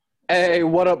Hey,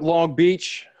 what up, Long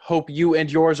Beach? Hope you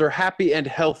and yours are happy and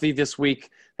healthy this week.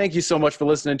 Thank you so much for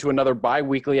listening to another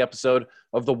bi-weekly episode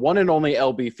of the one and only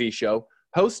LB Fee Show,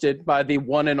 hosted by the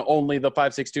one and only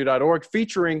the562.org,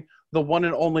 featuring the one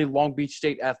and only Long Beach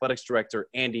State Athletics Director,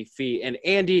 Andy Fee. And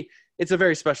Andy, it's a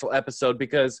very special episode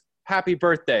because happy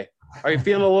birthday. Are you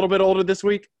feeling a little bit older this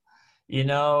week?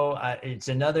 It's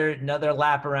another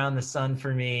lap around the sun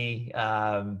for me.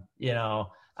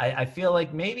 I feel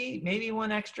like maybe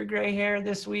one extra gray hair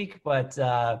this week, but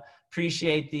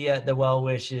appreciate the well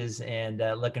wishes and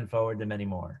looking forward to many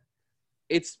more.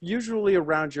 It's usually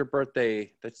around your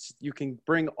birthday that you can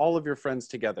bring all of your friends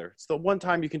together. It's the one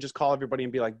time you can just call everybody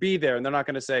and be like, be there. And they're not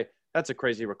going to say, that's a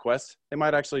crazy request. They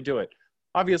might actually do it.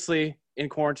 Obviously, in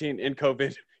quarantine, in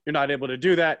COVID, you're not able to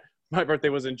do that. My birthday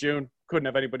was in June. Couldn't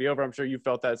have anybody over. I'm sure you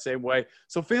felt that same way.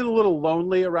 So feeling a little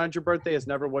lonely around your birthday is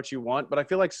never what you want. But I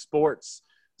feel like sports,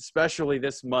 especially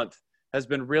this month, has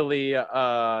been really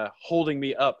holding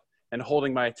me up and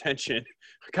holding my attention.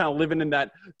 Kind of living in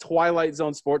that Twilight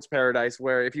Zone sports paradise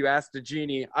where if you ask the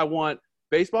genie, I want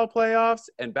baseball playoffs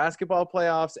and basketball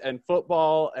playoffs and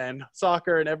football and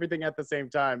soccer and everything at the same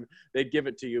time, they'd give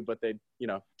it to you, but they'd,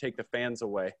 take the fans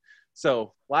away.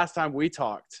 So last time we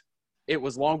talked, it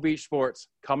was Long Beach sports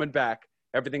coming back.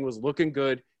 Everything was looking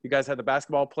good. You guys had the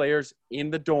basketball players in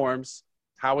the dorms.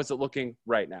 How is it looking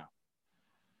right now?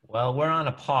 Well, we're on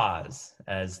a pause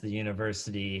as the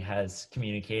university has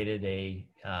communicated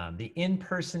the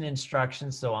in-person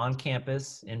instruction. So on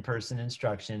campus, in-person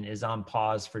instruction is on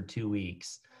pause for 2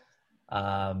 weeks,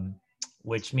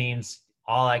 which means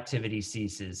all activity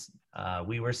ceases.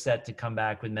 We were set to come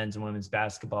back with men's and women's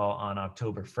basketball on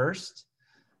October 1st.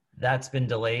 That's been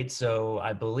delayed. So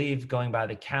I believe going by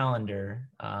the calendar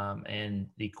and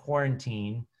the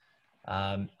quarantine,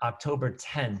 October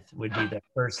 10th would be the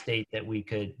first date that we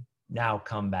could now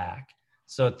come back.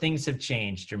 So things have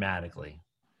changed dramatically.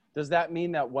 Does that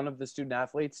mean that one of the student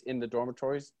athletes in the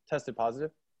dormitories tested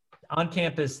positive? On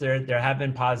campus, there have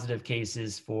been positive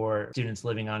cases for students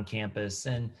living on campus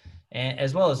and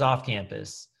as well as off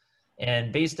campus.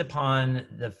 And based upon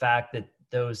the fact that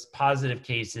those positive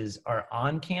cases are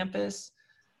on campus,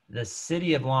 the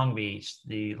city of Long Beach,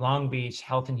 the Long Beach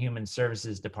Health and Human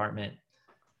Services Department,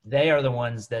 they are the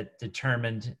ones that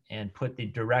determined and put the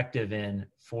directive in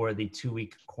for the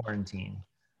 2-week quarantine.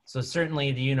 So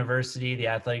certainly the university, the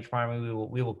athletic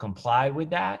department, we will comply with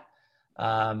that.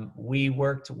 We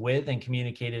worked with and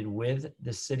communicated with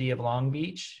the city of Long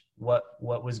Beach what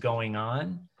was going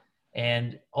on.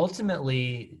 And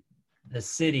ultimately, the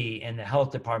city and the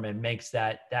health department makes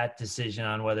that decision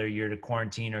on whether you're to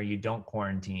quarantine or you don't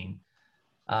quarantine.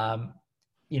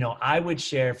 I would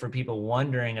share for people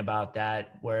wondering about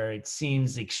that, where it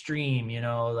seems extreme,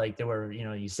 like there were,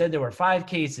 you said there were 5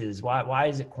 cases. Why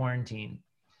is it quarantine?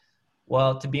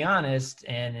 Well, to be honest,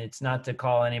 and it's not to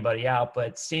call anybody out,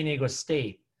 but San Diego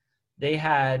State, they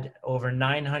had over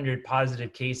 900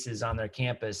 positive cases on their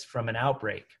campus from an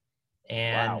outbreak.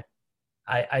 And wow.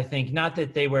 I think not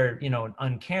that they were,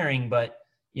 uncaring, but,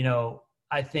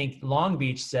 I think Long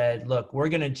Beach said, look, we're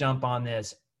going to jump on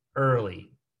this early.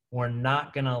 We're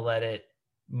not going to let it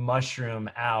mushroom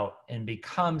out and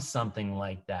become something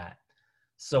like that.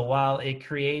 So while it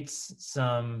creates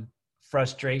some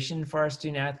frustration for our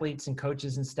student athletes and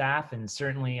coaches and staff, and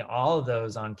certainly all of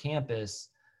those on campus,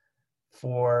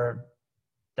 for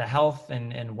the health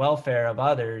and welfare of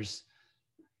others,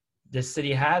 the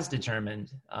city has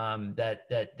determined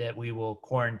that we will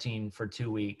quarantine for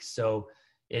 2 weeks. So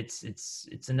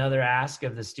it's another ask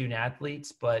of the student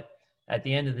athletes, but at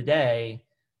the end of the day,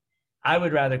 I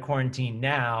would rather quarantine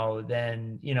now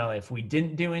than, if we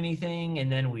didn't do anything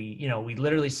and then we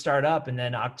literally start up and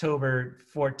then October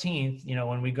 14th,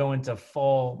 when we go into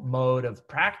full mode of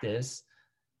practice,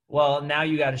 well, now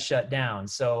you got to shut down.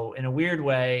 So in a weird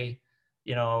way,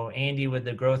 Andy with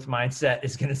the growth mindset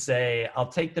is going to say, I'll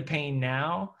take the pain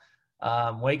now.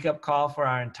 Wake up call for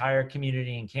our entire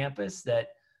community and campus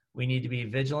that we need to be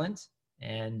vigilant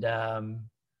and,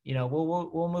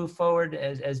 we'll move forward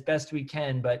as best we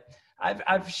can. But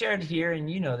I've shared here, and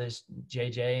this,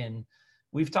 JJ, and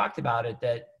we've talked about it,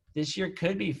 that this year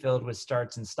could be filled with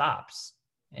starts and stops,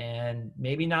 and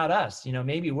maybe not us.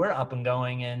 Maybe we're up and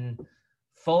going and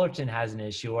Fullerton has an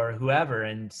issue or whoever,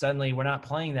 and suddenly we're not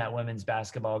playing that women's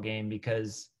basketball game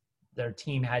because their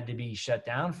team had to be shut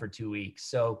down for 2 weeks.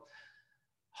 So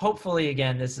hopefully,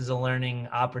 again, this is a learning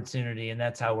opportunity, and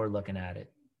that's how we're looking at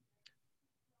it.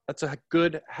 That's a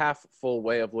good half full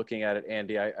way of looking at it,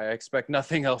 Andy. I expect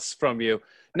nothing else from you.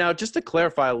 Now, just to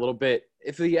clarify a little bit,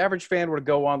 if the average fan were to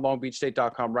go on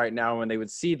longbeachstate.com right now and they would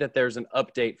see that there's an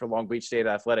update for Long Beach State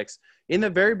Athletics, in the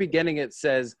very beginning it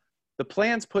says the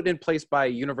plans put in place by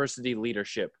university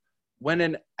leadership. When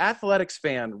an athletics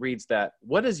fan reads that,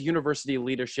 what does university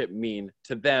leadership mean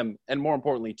to them, and more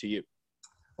importantly to you?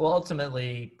 Well,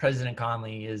 ultimately, President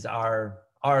Conley is our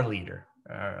leader,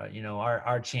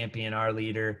 our champion, our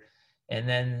leader. And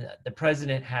then the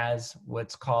president has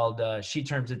what's called, she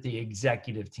terms it the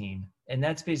executive team. And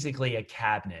that's basically a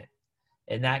cabinet.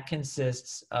 And that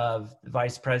consists of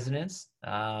vice presidents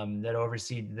that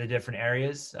oversee the different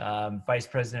areas, vice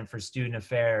president for student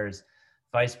affairs,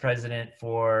 vice president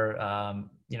for,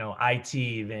 IT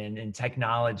and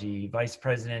technology, vice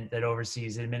president that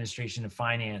oversees administration and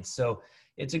finance. So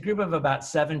it's a group of about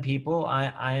 7 people.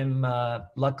 I am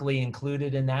luckily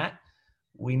included in that.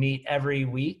 We meet every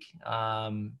week.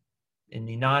 In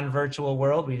the non-virtual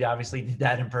world, we obviously did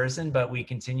that in person, but we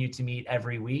continue to meet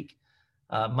every week,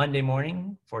 Monday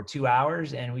morning for 2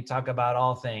 hours, and we talk about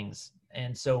all things.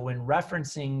 And so when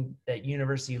referencing that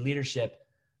university leadership,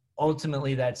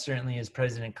 ultimately that certainly is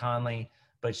President Conley,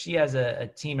 but she has a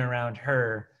team around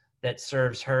her that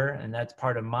serves her, and that's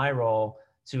part of my role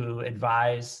to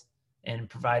advise and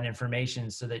provide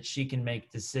information so that she can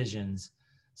make decisions.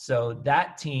 So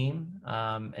that team,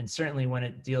 and certainly when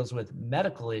it deals with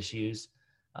medical issues,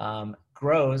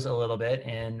 grows a little bit.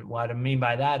 And what I mean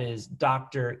by that is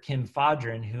Dr. Kim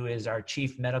Fodron, who is our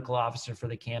chief medical officer for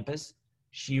the campus.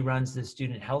 She runs the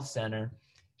student health center.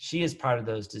 She is part of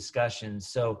those discussions.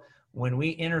 So when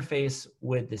we interface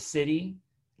with the city,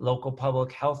 local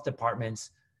public health departments,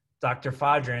 Dr.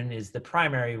 Fodron is the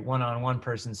primary one-on-one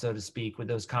person, so to speak, with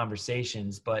those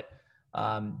conversations. But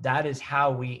that is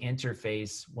how we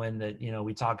interface when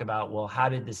we talk about, well, how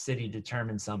did the city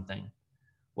determine something?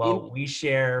 Well, we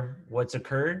share what's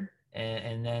occurred,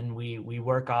 and then we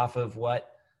work off of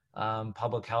what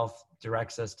public health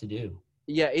directs us to do.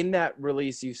 Yeah, in that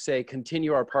release, you say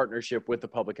continue our partnership with the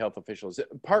public health officials.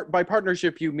 By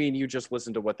partnership, you mean you just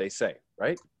listen to what they say,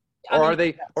 right? Or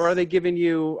are they giving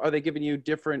you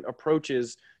different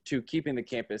approaches to keeping the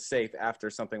campus safe after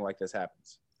something like this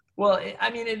happens? Well,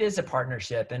 it is a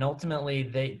partnership, and ultimately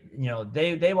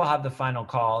they will have the final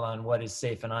call on what is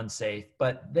safe and unsafe,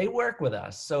 but they work with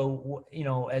us. So,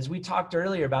 as we talked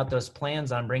earlier about those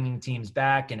plans on bringing teams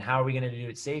back and how are we going to do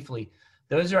it safely,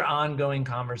 those are ongoing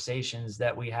conversations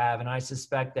that we have. And I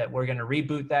suspect that we're going to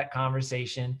reboot that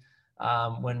conversation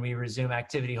when we resume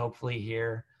activity, hopefully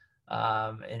here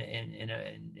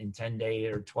in 10 days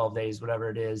or 12 days, whatever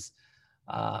it is.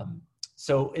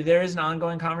 So there is an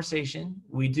ongoing conversation.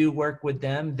 We do work with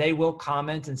them. They will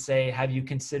comment and say, have you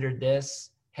considered this?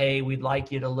 Hey, we'd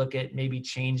like you to look at maybe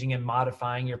changing and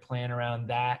modifying your plan around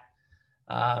that.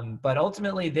 But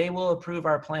ultimately, they will approve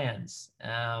our plans.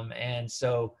 And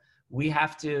so we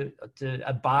have to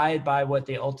abide by what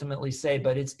they ultimately say.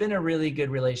 But it's been a really good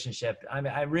relationship.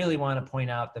 I really want to point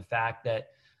out the fact that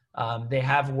they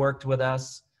have worked with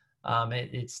us.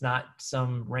 It's not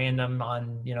some random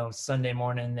on, Sunday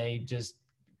morning, they just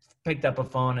picked up a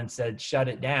phone and said, shut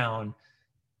it down.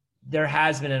 There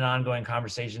has been an ongoing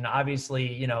conversation.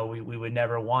 Obviously, we would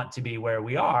never want to be where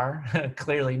we are.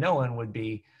 Clearly no one would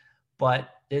be, but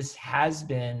this has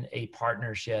been a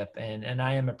partnership, and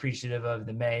I am appreciative of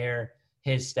the mayor,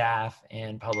 his staff,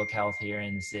 and public health here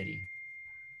in the city.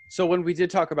 So when we did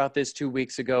talk about this 2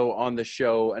 weeks ago on the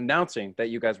show, announcing that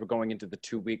you guys were going into the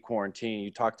 2-week quarantine,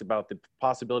 you talked about the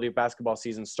possibility of basketball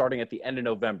season starting at the end of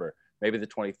November, maybe the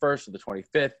 21st or the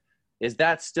 25th. Is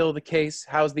that still the case?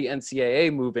 How's the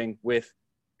NCAA moving with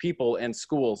people and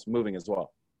schools moving as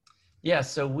well? Yeah,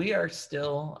 so we are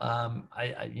still,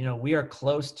 we are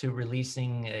close to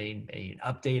releasing a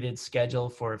updated schedule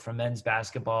for men's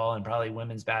basketball and probably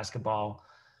women's basketball.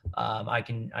 I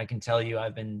can tell you,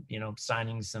 I've been,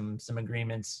 signing some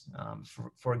agreements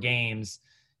for games.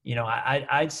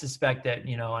 I'd suspect that,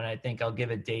 and I think I'll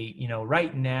give a date.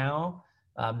 Right now,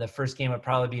 the first game would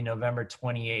probably be November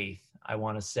 28th, I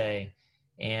want to say.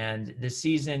 And the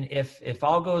season, if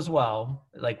all goes well,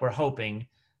 like we're hoping,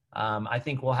 I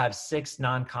think we'll have 6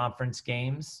 non-conference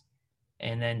games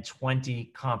and then 20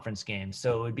 conference games.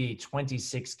 So it would be a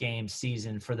 26 game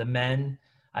season for the men.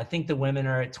 I think the women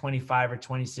are at 25 or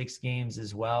 26 games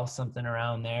as well, something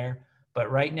around there.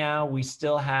 But right now we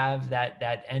still have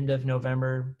that end of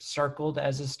November circled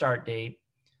as a start date.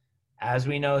 As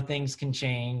we know, things can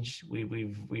change.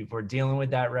 We're dealing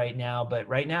with that right now. But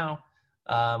right now,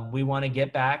 we want to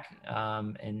get back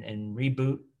and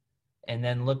reboot, and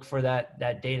then look for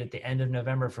that date at the end of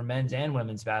November for men's and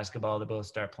women's basketball to both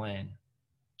start playing.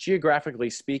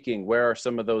 Geographically speaking, where are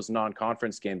some of those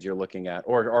non-conference games you're looking at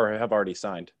or have already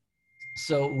signed?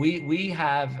 So we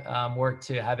have worked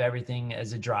to have everything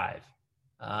as a drive.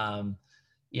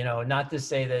 not to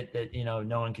say that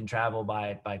no one can travel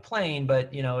by plane, but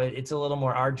it's a little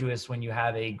more arduous when you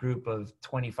have a group of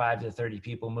 25 to 30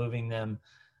 people moving them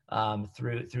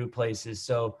through places.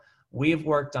 So we've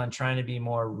worked on trying to be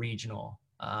more regional,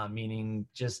 meaning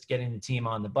just getting the team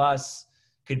on the bus,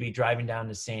 could be driving down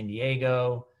to San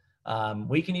Diego.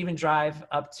 We can even drive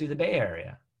up to the Bay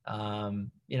Area.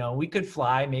 We could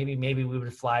fly, maybe we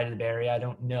would fly to the Bay Area. I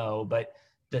don't know, but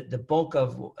the bulk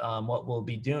of what we'll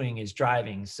be doing is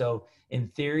driving. So in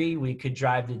theory, we could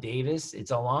drive to Davis.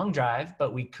 It's a long drive,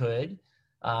 but we could.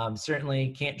 Certainly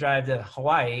can't drive to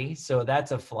Hawaii, so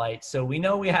that's a flight. So we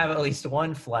know we have at least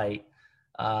one flight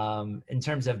in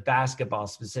terms of basketball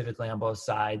specifically on both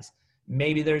sides.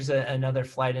 Maybe there's another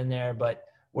flight in there, but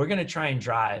we're going to try and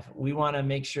drive. We want to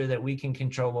make sure that we can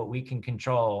control what we can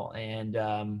control. And,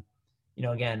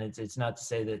 again, it's not to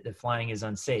say that the flying is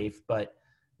unsafe, but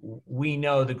we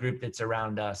know the group that's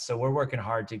around us. So we're working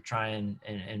hard to try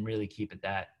and really keep it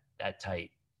that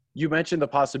tight. You mentioned the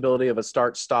possibility of a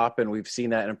start-stop, and we've seen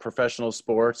that in professional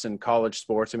sports and college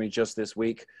sports. I mean, just this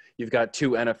week, you've got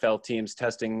 2 NFL teams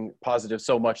testing positive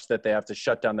so much that they have to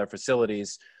shut down their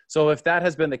facilities. So if that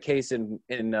has been the case in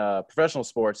professional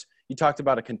sports, you talked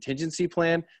about a contingency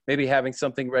plan, maybe having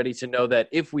something ready to know that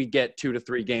if we get 2 to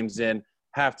 3 games in,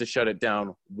 have to shut it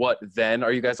down, what then?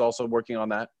 Are you guys also working on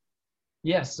that?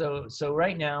 Yes. So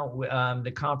right now,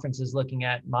 the conference is looking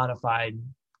at modified,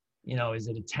 is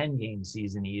it a 10-game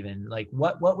season even? Like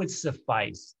what would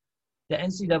suffice? The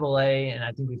NCAA, and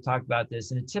I think we've talked about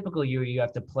this, in a typical year, you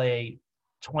have to play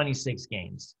 26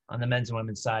 games on the men's and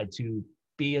women's side to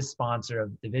be a sponsor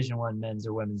of Division I men's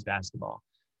or women's basketball.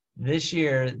 This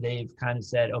year, they've kind of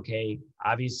said, okay,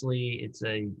 obviously it's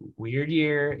a weird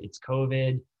year. It's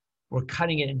COVID. We're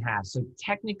cutting it in half. So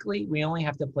technically, we only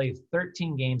have to play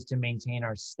 13 games to maintain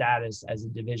our status as a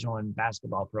Division I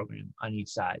basketball program on each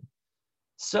side.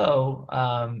 So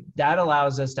that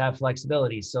allows us to have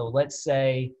flexibility. So let's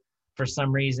say for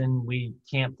some reason we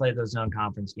can't play those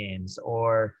non-conference games,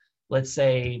 or let's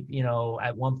say,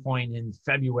 at one point in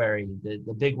February,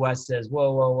 the Big West says,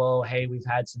 whoa, hey, we've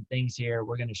had some things here.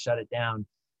 We're going to shut it down.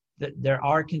 There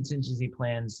are contingency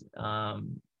plans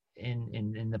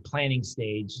in the planning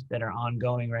stage that are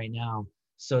ongoing right now,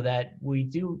 so that we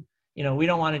do, we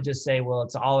don't want to just say, well,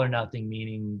 it's all or nothing,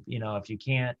 meaning, if you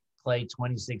can't play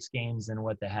 26 games, then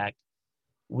what the heck?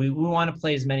 We want to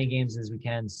play as many games as we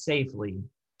can safely,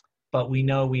 but we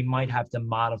know we might have to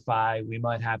modify, we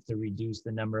might have to reduce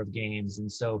the number of games.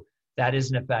 And so that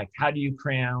is an effect. How do you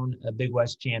crown a Big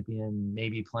West champion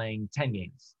maybe playing 10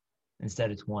 games instead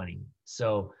of 20?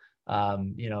 So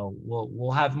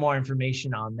we'll have more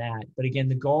information on that. But again,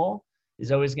 the goal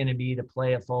is always going to be to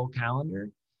play a full calendar,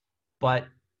 but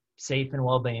safety and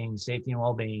well-being,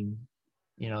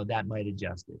 that might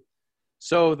adjust it.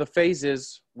 So the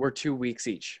phases were 2 weeks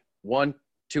each. 1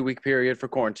 2-week period for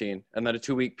quarantine, and then a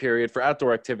 2-week period for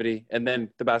outdoor activity, and then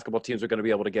the basketball teams are going to be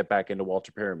able to get back into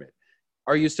Walter Pyramid.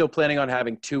 Are you still planning on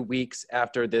having 2 weeks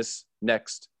after this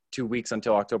next 2 weeks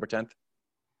until October 10th?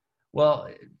 Well,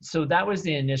 so that was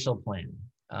the initial plan.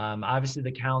 Obviously,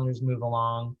 the calendars move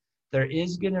along. There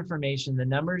is good information. The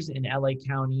numbers in LA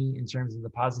County in terms of the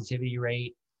positivity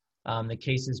rate, the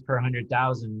cases per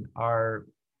 100,000 are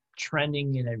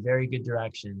trending in a very good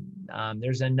direction.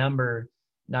 There's a number,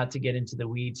 not to get into the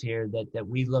weeds here, that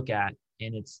we look at,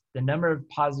 and it's the number of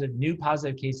new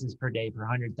positive cases per day per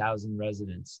 100,000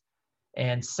 residents.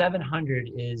 And 700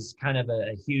 is kind of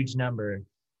a huge number.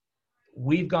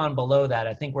 We've gone below that.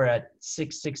 I think we're at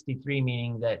 663,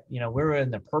 meaning that, we're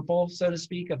in the purple, so to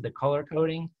speak, of the color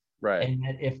coding. Right. And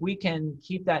if we can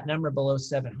keep that number below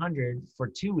 700 for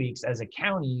 2 weeks as a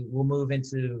county, we'll move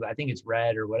into, I think it's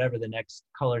red or whatever the next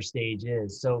color stage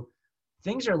is. So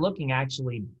things are looking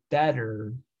actually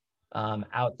better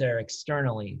out there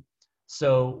externally.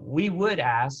 So we would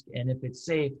ask, and if it's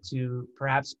safe, to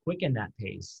perhaps quicken that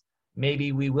pace.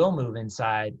 Maybe we will move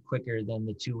inside quicker than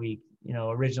the 2 week,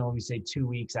 originally we say 2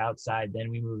 weeks outside, then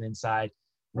we move inside.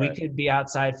 Right. We could be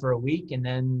outside for a week and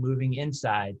then moving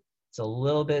inside. It's a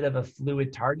little bit of a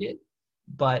fluid target,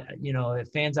 but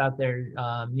fans out there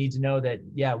need to know that,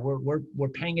 yeah, we're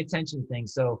paying attention to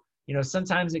things. So,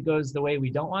 sometimes it goes the way we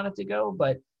don't want it to go,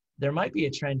 but there might be a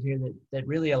trend here that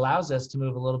really allows us to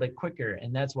move a little bit quicker.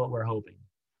 And that's what we're hoping.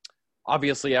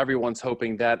 Obviously, everyone's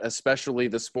hoping that, especially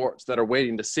the sports that are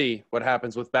waiting to see what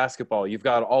happens with basketball. You've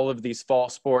got all of these fall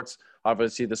sports,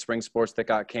 obviously the spring sports that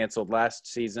got canceled last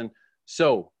season.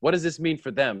 So what does this mean for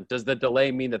them? Does the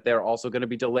delay mean that they're also going to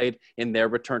be delayed in their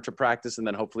return to practice and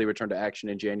then hopefully return to action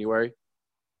in January?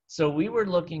 So we were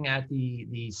looking at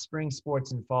the spring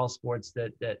sports and fall sports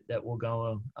that will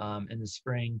go in the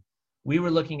spring. we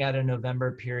were looking at a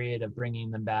November period of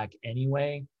bringing them back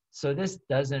anyway. So this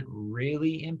doesn't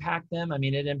really impact them. I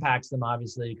mean, it impacts them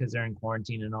obviously because they're in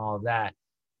quarantine and all of that.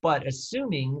 But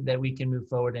assuming that we can move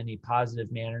forward in a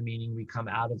positive manner, meaning we come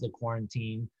out of the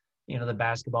quarantine, the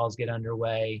basketballs get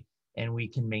underway and we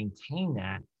can maintain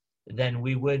that, then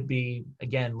we would be,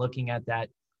 again, looking at that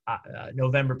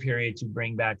November period to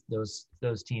bring back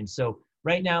those teams. So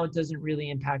right now, it doesn't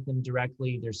really impact them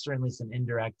directly. There's certainly some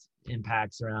indirect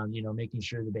impacts around, making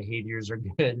sure the behaviors are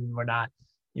good and we're not,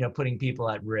 putting people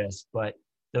at risk. But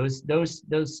those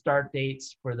start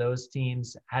dates for those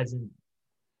teams hasn't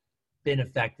been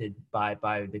affected by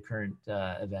the current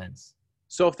events.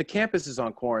 So if the campus is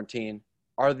on quarantine,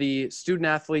 are the student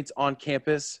athletes on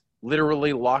campus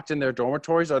literally locked in their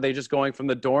dormitories? Are they just going from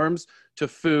the dorms to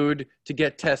food to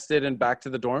get tested and back to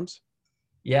the dorms?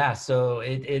 Yeah, so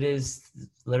it is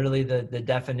literally the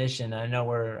definition. I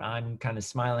know I'm kind of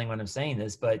smiling when I'm saying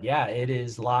this, but yeah, it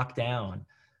is locked down.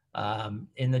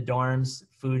 In the dorms,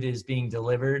 food is being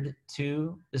delivered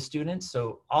to the students.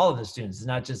 So all of the students, it's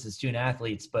not just the student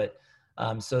athletes, but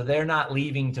so they're not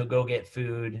leaving to go get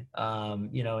food,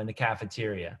 in the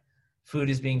cafeteria.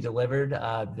 Food is being delivered.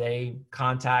 They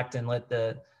contact and let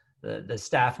the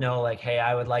staff know, like, hey,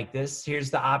 I would like this. Here's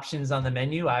the options on the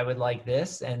menu. I would like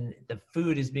this. And the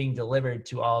food is being delivered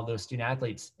to all of those student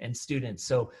athletes and students.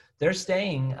 So they're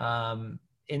staying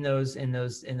in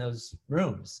those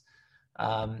rooms.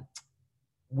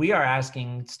 We are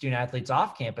asking student athletes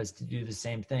off campus to do the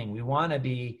same thing. We want to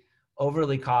be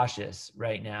overly cautious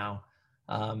right now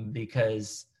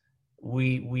because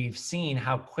we've seen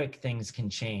how quick things can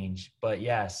change. But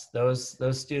yes,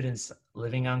 those students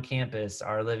living on campus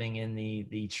are living in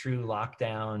the true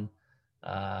lockdown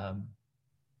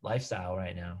lifestyle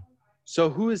right now. So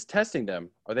who is testing them?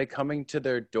 Are they coming to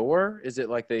their door? Is it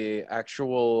like the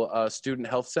actual student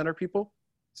health center people?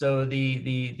 So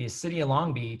the city of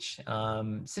Long Beach,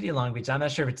 I'm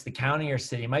not sure if it's the county or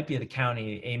city, it might be the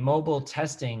county, a mobile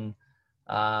testing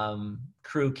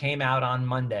crew came out on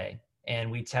Monday,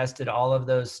 and we tested all of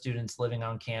those students living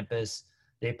on campus.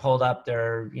 They pulled up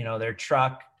their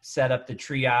truck, set up the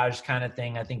triage kind of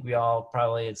thing. I think we all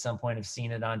probably at some point have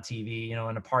seen it on TV,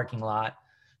 in a parking lot.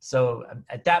 So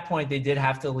at that point, they did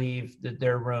have to leave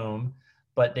their room,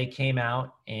 but they came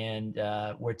out and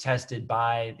were tested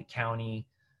by the county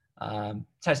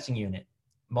testing unit,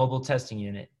 mobile testing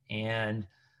unit. And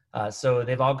so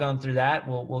they've all gone through that.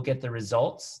 We'll get the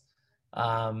results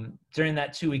during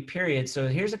that 2-week period. So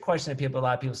here's a question that a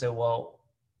lot of people say, well,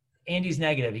 Andy's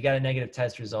negative. He got a negative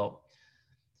test result.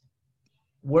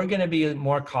 We're going to be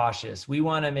more cautious. We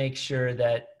want to make sure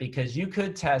that, because you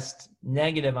could test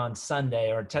negative on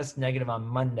Sunday or test negative on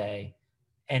Monday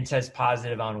and test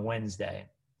positive on Wednesday.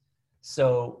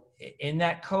 So in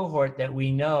that cohort that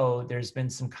we know there's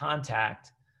been some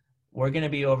contact, we're going to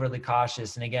be overly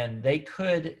cautious. And again, they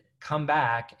could come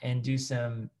back and do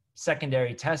some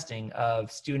secondary testing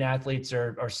of student athletes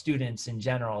or students in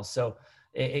general. So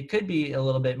it could be a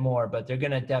little bit more, but they're going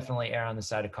to definitely err on the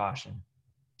side of caution.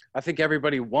 I think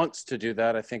everybody wants to do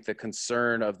that. I think the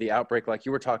concern of the outbreak, like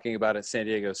you were talking about at San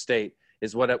Diego State,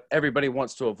 is what everybody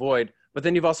wants to avoid. But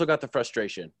then you've also got the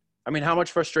frustration. I mean, how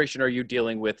much frustration are you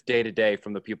dealing with day to day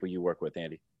from the people you work with,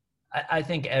 Andy? I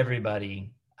think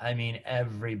everybody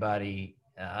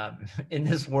in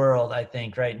this world, I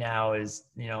think right now is,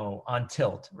 on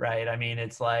tilt, right? I mean,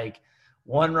 it's like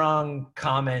one wrong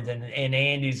comment and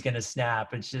Andy's going to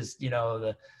snap. It's just,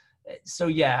 so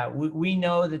yeah, we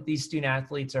know that these student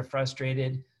athletes are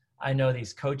frustrated. I know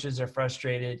these coaches are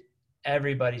frustrated.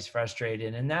 Everybody's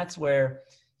frustrated. And that's where,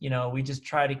 we just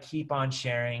try to keep on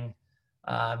sharing,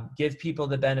 give people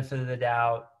the benefit of the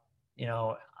doubt.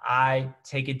 I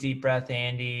take a deep breath,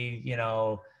 Andy,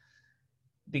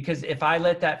 because if I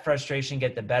let that frustration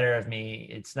get the better of me,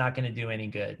 it's not going to do any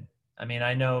good. I mean,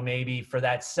 I know maybe for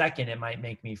that second, it might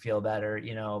make me feel better,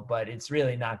 but it's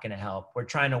really not going to help. We're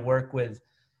trying to work with,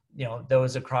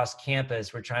 those across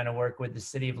campus. We're trying to work with the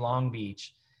city of Long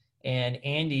Beach, and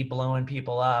Andy blowing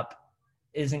people up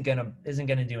isn't going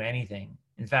to do anything.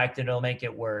 In fact, it'll make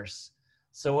it worse.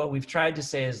 So what we've tried to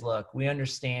say is, look, we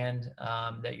understand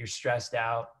that you're stressed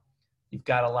out. You've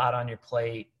got a lot on your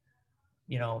plate.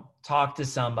 Talk to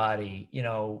somebody,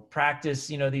 practice,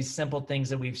 these simple things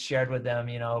that we've shared with them,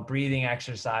 breathing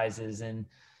exercises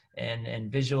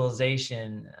and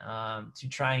visualization to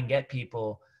try and get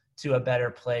people to a better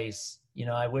place.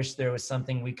 I wish there was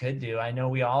something we could do. I know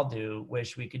we all do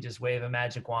wish we could just wave a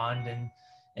magic wand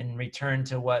and return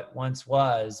to what once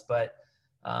was, but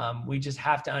we just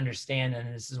have to understand.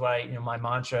 And this is why, my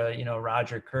mantra,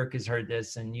 Roger Kirk has heard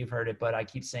this and you've heard it, but I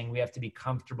keep saying we have to be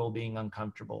comfortable being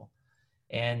uncomfortable.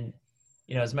 And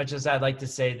as much as I'd like to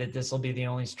say that this will be the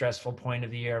only stressful point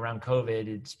of the year around COVID,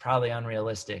 it's probably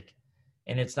unrealistic.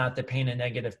 And it's not to paint a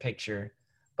negative picture,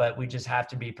 but we just have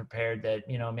to be prepared that,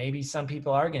 maybe some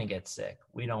people are going to get sick.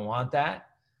 We don't want that.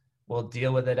 We'll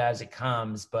deal with it as it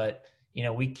comes, but,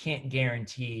 we can't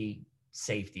guarantee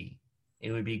safety.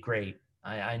 It would be great.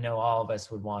 I know all of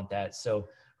us would want that. So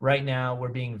right now we're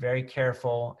being very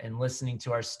careful and listening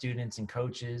to our students and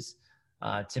coaches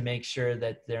to make sure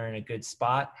that they're in a good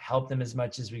spot, help them as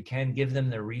much as we can, give them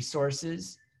the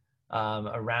resources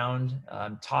around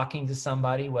talking to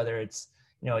somebody, whether it's,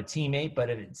 a teammate, but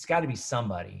it's got to be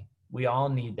somebody. We all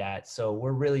need that. So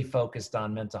we're really focused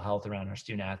on mental health around our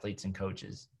student athletes and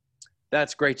coaches.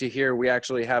 That's great to hear. We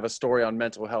actually have a story on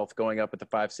mental health going up at the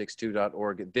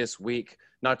 562.org this week,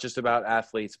 not just about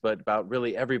athletes, but about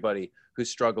really everybody who's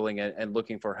struggling and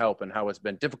looking for help, and how it's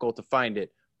been difficult to find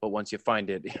it. But once you find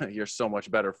it, you're so much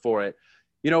better for it.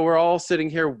 We're all sitting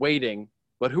here waiting,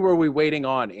 but who are we waiting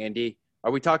on, Andy?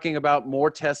 Are we talking about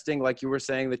more testing, like you were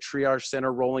saying, the triage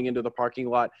center rolling into the parking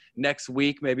lot next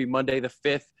week, maybe Monday the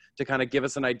 5th, to kind of give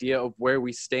us an idea of where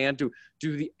we stand? Do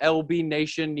the LB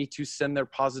Nation need to send their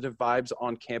positive vibes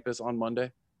on campus on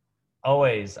Monday?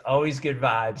 Always good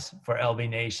vibes for LB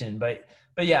Nation. But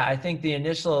yeah, I think the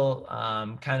initial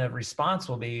kind of response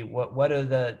will be what do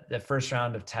the first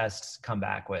round of tests come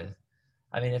back with?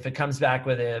 I mean, if it comes back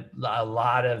with a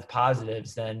lot of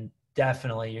positives, then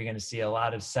definitely you're going to see a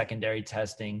lot of secondary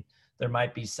testing. There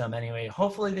might be some anyway.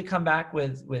 Hopefully they come back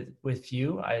with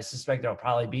few. I suspect there'll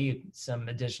probably be some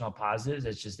additional positives.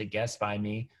 It's just a guess by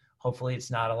me. Hopefully it's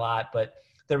not a lot, but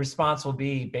the response will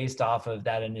be based off of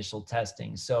that initial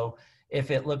testing. So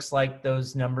if it looks like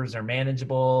those numbers are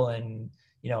manageable and,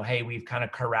 hey, we've kind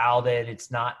of corralled it,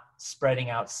 it's not spreading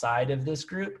outside of this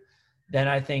group, then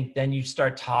I think then you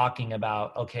start talking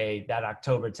about, okay, that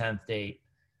October 10th date,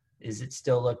 is it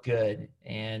still look good?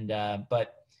 And,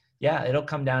 but yeah, it'll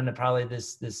come down to probably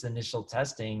this initial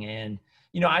testing. And,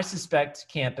 I suspect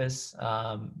campus,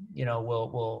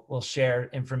 we'll share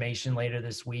information later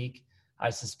this week. I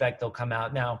suspect they'll come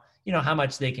out now, how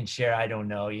much they can share, I don't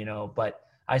know, but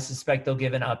I suspect they'll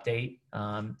give an update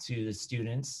to the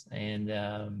students and,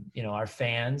 our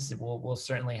fans. We'll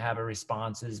certainly have a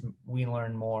response as we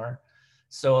learn more.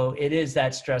 So it is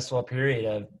that stressful period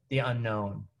of the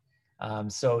unknown.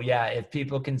 So yeah, if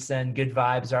people can send good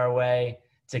vibes our way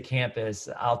to campus,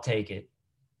 I'll take it.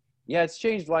 Yeah, it's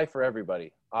changed life for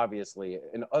everybody, obviously.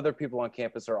 And other people on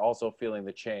campus are also feeling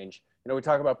the change. We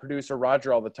talk about producer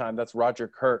Roger all the time. That's Roger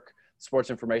Kirk, sports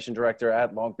information director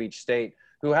at Long Beach State,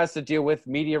 who has to deal with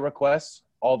media requests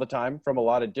all the time from a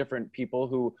lot of different people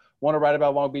who want to write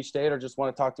about Long Beach State or just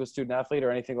want to talk to a student athlete or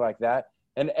anything like that.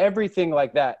 And everything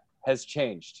like that has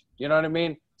changed. You know what I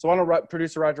mean? So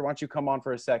producer Roger, why don't you come on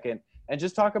for a second and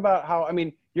just talk about how,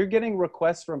 you're getting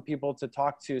requests from people to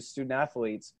talk to student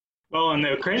athletes. Well, and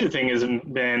the crazy thing has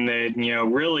been that,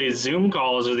 really Zoom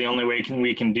calls are the only way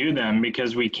we can do them,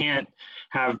 because we can't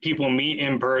have people meet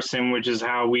in person, which is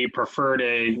how we prefer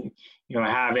to,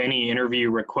 have any interview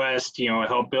request,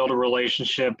 help build a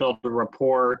relationship, build a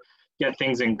rapport, get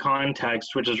things in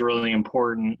context, which is really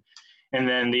important. And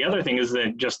then the other thing is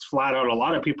that just flat out, a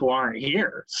lot of people aren't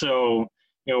here. So,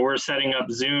 we're setting up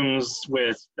Zooms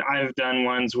I've done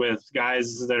ones with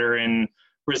guys that are in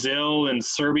Brazil and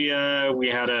Serbia. We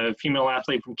had a female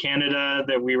athlete from Canada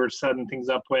that we were setting things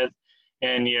up with.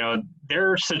 And,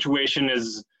 their situation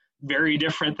is very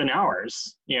different than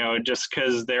ours, just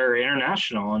because they're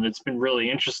international. And it's been really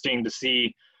interesting to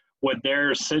see what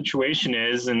their situation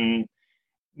is. And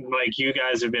like you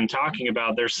guys have been talking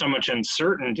about, there's so much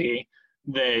uncertainty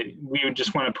that we would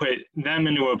just want to put them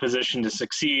into a position to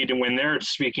succeed. And when they're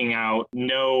speaking out,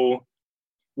 know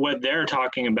what they're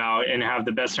talking about and have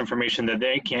the best information that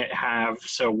they can't have.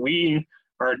 So we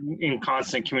are in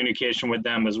constant communication with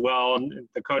them as well,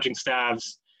 the coaching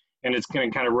staffs, and it's going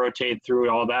to kind of rotate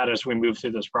through all that as we move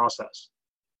through this process.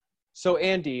 So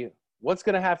Andy, what's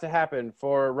going to have to happen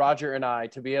for Roger and I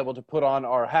to be able to put on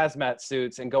our hazmat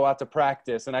suits and go out to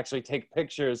practice and actually take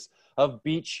pictures of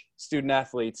beach student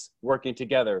athletes working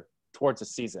together towards a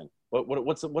season?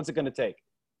 What's it going to take?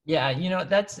 Yeah,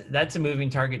 that's a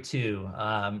moving target too.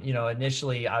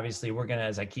 Initially, obviously, we're gonna,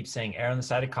 as I keep saying, err on the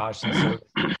side of caution. So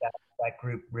that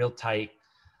group real tight.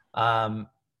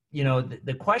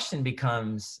 The question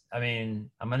becomes, I'm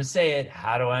gonna say it.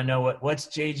 How do I know what's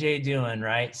JJ doing,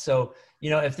 right? So,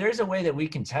 if there's a way that we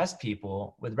can test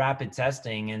people with rapid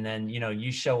testing, and then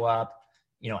you show up,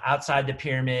 outside the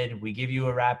pyramid, we give you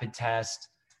a rapid test.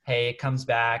 Hey, it comes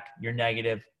back, you're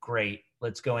negative. Great.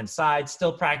 Let's go inside,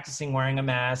 still practicing wearing a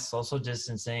mask, social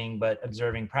distancing, but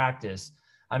observing practice.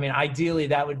 I mean, ideally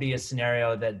that would be a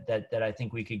scenario that I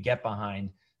think we could get behind.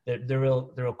 The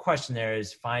real question there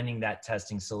is finding that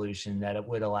testing solution that it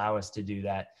would allow us to do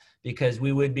that, because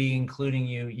we would be including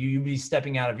you'd be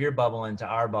stepping out of your bubble into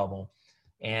our bubble.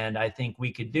 And I think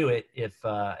we could do it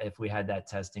if we had that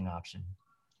testing option.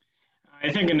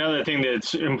 I think another thing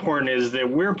that's important is that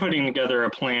we're putting together a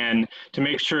plan to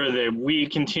make sure that we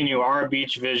continue our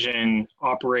Beach Vision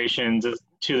operations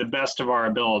to the best of our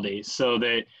ability, so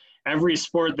that every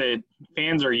sport that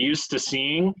fans are used to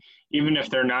seeing, even if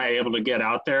they're not able to get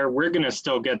out there, we're going to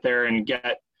still get there and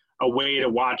get a way to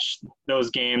watch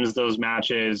those games, those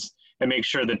matches, and make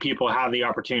sure that people have the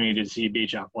opportunity to see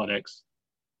beach athletics.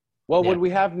 Well, when we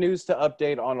have news to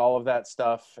update on all of that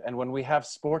stuff, and when we have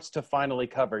sports to finally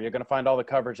cover, you're going to find all the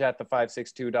coverage at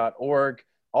the562.org.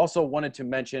 Also wanted to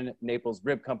mention Naples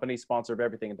Rib Company, sponsor of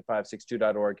everything at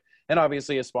the562.org, and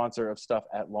obviously a sponsor of stuff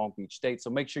at Long Beach State. So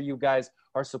make sure you guys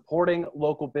are supporting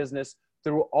local business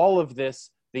through all of this,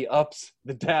 the ups,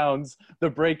 the downs, the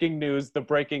breaking news, the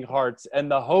breaking hearts,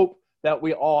 and the hope that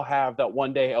we all have that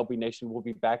one day LB Nation will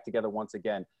be back together once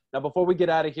again. Now, before we get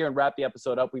out of here and wrap the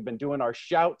episode up, we've been doing our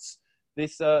shouts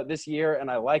this year, and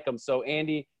I like them. So,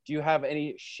 Andy, do you have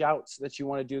any shouts that you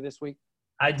want to do this week?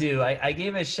 I do. I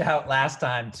gave a shout last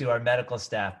time to our medical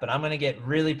staff, but I'm going to get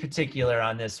really particular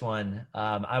on this one.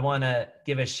 I want to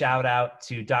give a shout out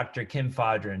to Dr. Kim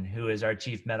Fodron, who is our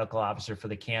chief medical officer for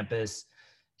the campus.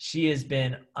 She has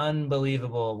been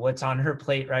unbelievable what's on her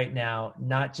plate right now,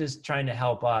 not just trying to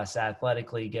help us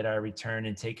athletically get our return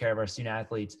and take care of our student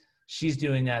athletes. She's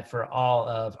doing that for all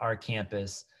of our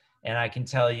campus. And I can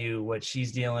tell you what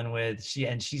she's dealing with.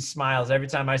 She smiles every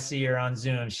time I see her on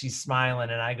Zoom. She's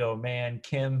smiling, and I go, man,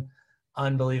 Kim,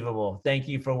 unbelievable. Thank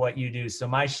you for what you do. So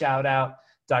my shout out,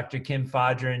 Dr. Kim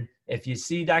Fodron. If you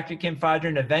see Dr. Kim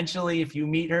Fodron, eventually, if you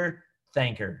meet her,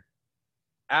 thank her.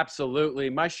 Absolutely.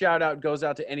 My shout out goes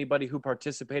out to anybody who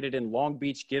participated in Long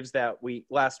Beach Gives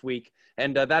last week.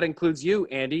 And that includes you,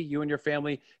 Andy. You and your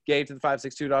family gave to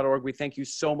the562.org. We thank you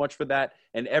so much for that.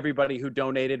 And everybody who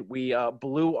donated, we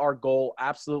blew our goal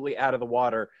absolutely out of the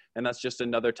water. And that's just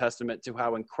another testament to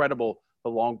how incredible the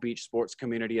Long Beach sports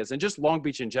community is, and just Long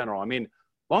Beach in general. I mean,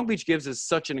 Long Beach Gives is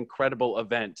such an incredible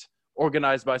event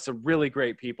organized by some really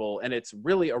great people. And it's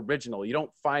really original. You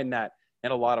don't find that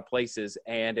in a lot of places.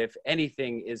 And if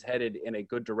anything is headed in a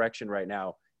good direction right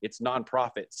now, it's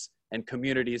nonprofits and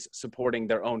communities supporting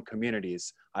their own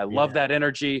communities. I love that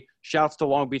energy. Shouts to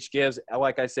Long Beach Gives.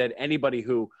 Like I said, anybody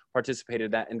who participated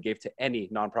in that and gave to any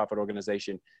nonprofit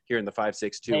organization here in the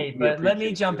 562. Hey, but let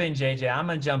me jump in, JJ. I'm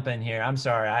going to jump in here. I'm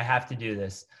sorry. I have to do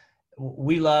this.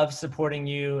 We love supporting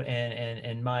you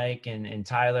and Mike and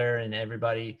Tyler and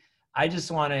everybody. I just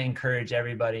want to encourage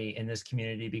everybody in this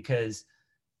community, because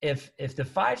if the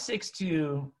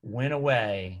 562 went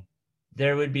away,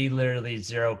 there would be literally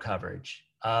zero coverage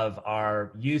of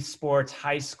our youth sports,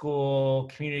 high school,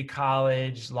 community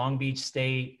college, Long Beach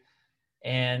State.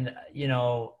 And, you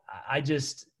know,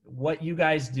 what you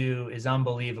guys do is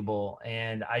unbelievable.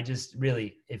 And I just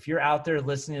really, if you're out there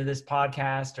listening to this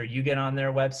podcast or you get on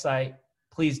their website,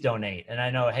 please donate. And I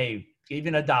know, hey,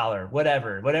 even $1,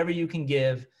 whatever you can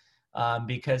give,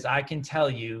 because I can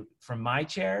tell you from my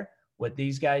chair, what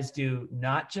these guys do,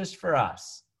 not just for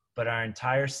us, but our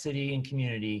entire city and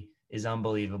community, is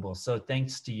unbelievable. So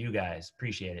thanks to you guys.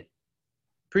 Appreciate it.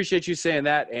 Appreciate you saying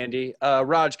that, Andy.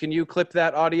 Raj, can you clip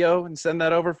that audio and send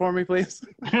that over for me, please?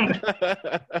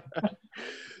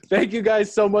 Thank you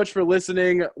guys so much for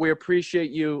listening. We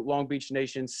appreciate you, Long Beach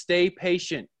Nation. Stay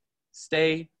patient.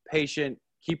 Stay patient.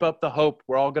 Keep up the hope.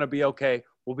 We're all going to be okay.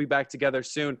 We'll be back together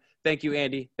soon. Thank you,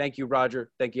 Andy. Thank you,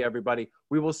 Roger. Thank you, everybody.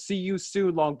 We will see you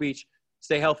soon, Long Beach.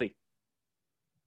 Stay healthy.